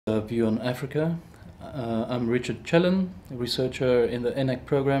View on Africa. I'm Richard Chellan, a researcher in the ENAC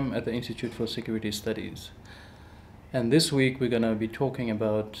program at the Institute for Security Studies. And this week we're going to be talking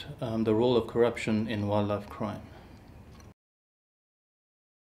about the role of corruption in wildlife crime.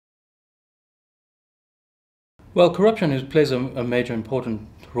 Well, corruption plays a major important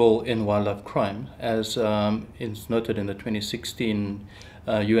role in wildlife crime, as is noted in the 2016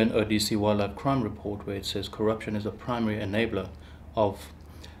 UNODC Wildlife Crime Report, where it says corruption is a primary enabler of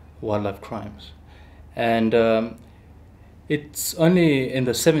wildlife crimes. And it's only in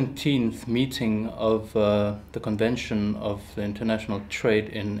the 17th meeting of the Convention of the International Trade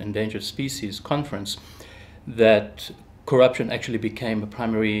in Endangered Species conference that corruption actually became a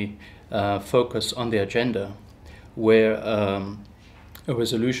primary focus on the agenda, where a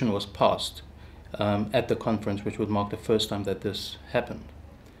resolution was passed at the conference, which would mark the first time that this happened.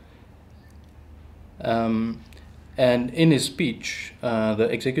 And in his speech, the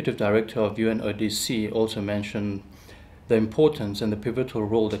executive director of UNODC also mentioned the importance and the pivotal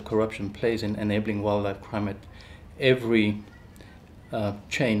role that corruption plays in enabling wildlife crime at every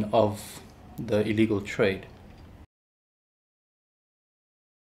chain of the illegal trade.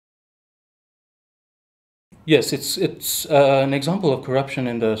 Yes, it's an example of corruption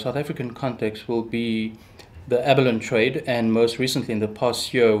in the South African context will be the abalone trade, and most recently in the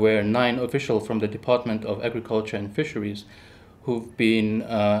past year, where 9 officials from the Department of Agriculture and Fisheries who've been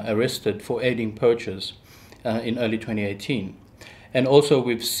arrested for aiding poachers in early 2018. And also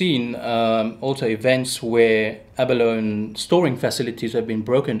we've seen also events where abalone storing facilities have been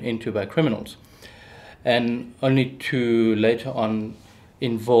broken into by criminals, and only to later on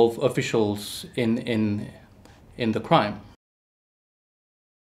involve officials in the crime.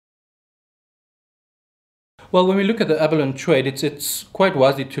 Well, when we look at the abalone trade, it's quite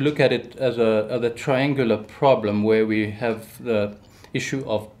wisely to look at it as a triangular problem, where we have the issue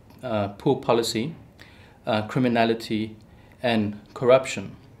of poor policy, criminality, and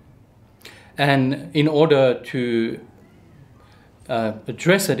corruption. And in order to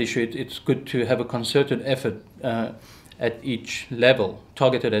address that issue, it's good to have a concerted effort at each level,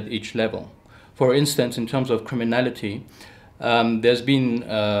 targeted at each level. For instance, in terms of criminality, there's been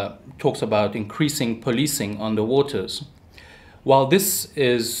talks about increasing policing on the waters. While this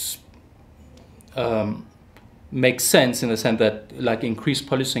makes sense in the sense that increased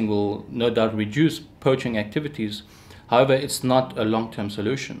policing will no doubt reduce poaching activities, however, it's not a long-term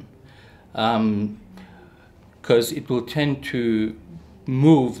solution, because it will tend to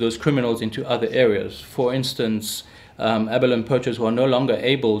move those criminals into other areas. For instance, abalone poachers who are no longer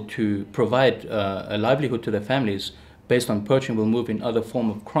able to provide a livelihood to their families based on poaching will move in other form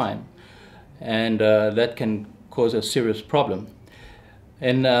of crime, and that can cause a serious problem.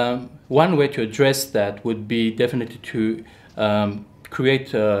 And one way to address that would be definitely to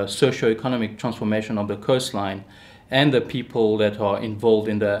create a socio-economic transformation of the coastline and the people that are involved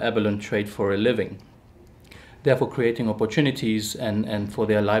in the abalone trade for a living, therefore creating opportunities and for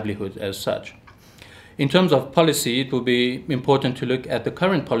their livelihood as such. In terms of policy, it will be important to look at the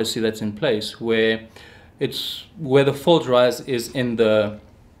current policy that's in place, where the fault lies is in the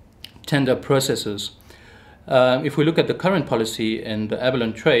tender processes. If we look at the current policy in the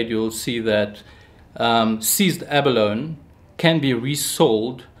abalone trade, you'll see that seized abalone can be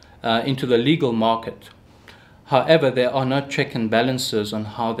resold into the legal market. However, there are no check and balances on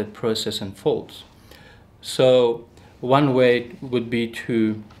how that process unfolds. So one way would be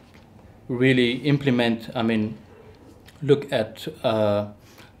to really implement, look at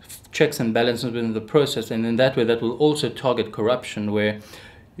checks and balances within the process, and in that way that will also target corruption, where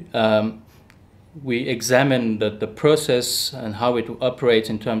we examine the process and how it operates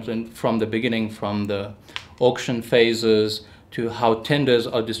in terms of, from the beginning, from the auction phases to how tenders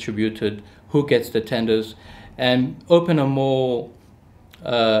are distributed, who gets the tenders, and open a more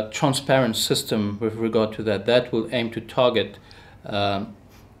transparent system with regard to that. That will aim to target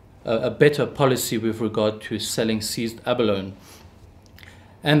a better policy with regard to selling seized abalone.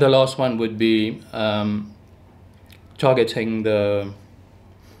 And the last one would be targeting the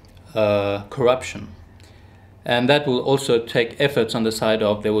corruption. And that will also take efforts on the side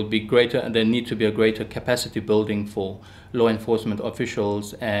of there need to be a greater capacity building for law enforcement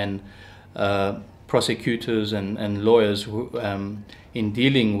officials and prosecutors and lawyers in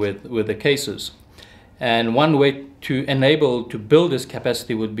dealing with the cases. And one way to build this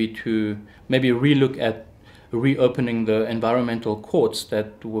capacity would be to maybe relook at reopening the environmental courts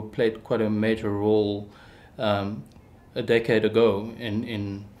that played quite a major role a decade ago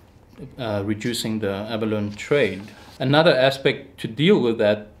in reducing the abalone trade. Another aspect to deal with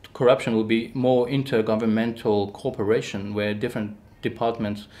that corruption will be more intergovernmental cooperation, where different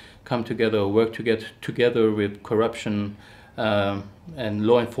departments come together or work together with corruption and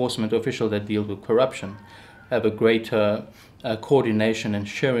law enforcement officials that deal with corruption, have a greater coordination and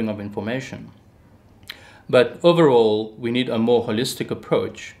sharing of information. But overall, we need a more holistic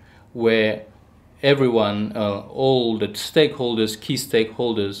approach where everyone, all the stakeholders, key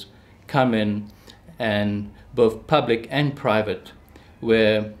stakeholders, come in, and both public and private,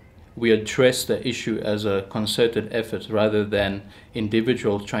 where we address the issue as a concerted effort rather than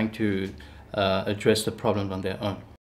individuals trying to address the problem on their own.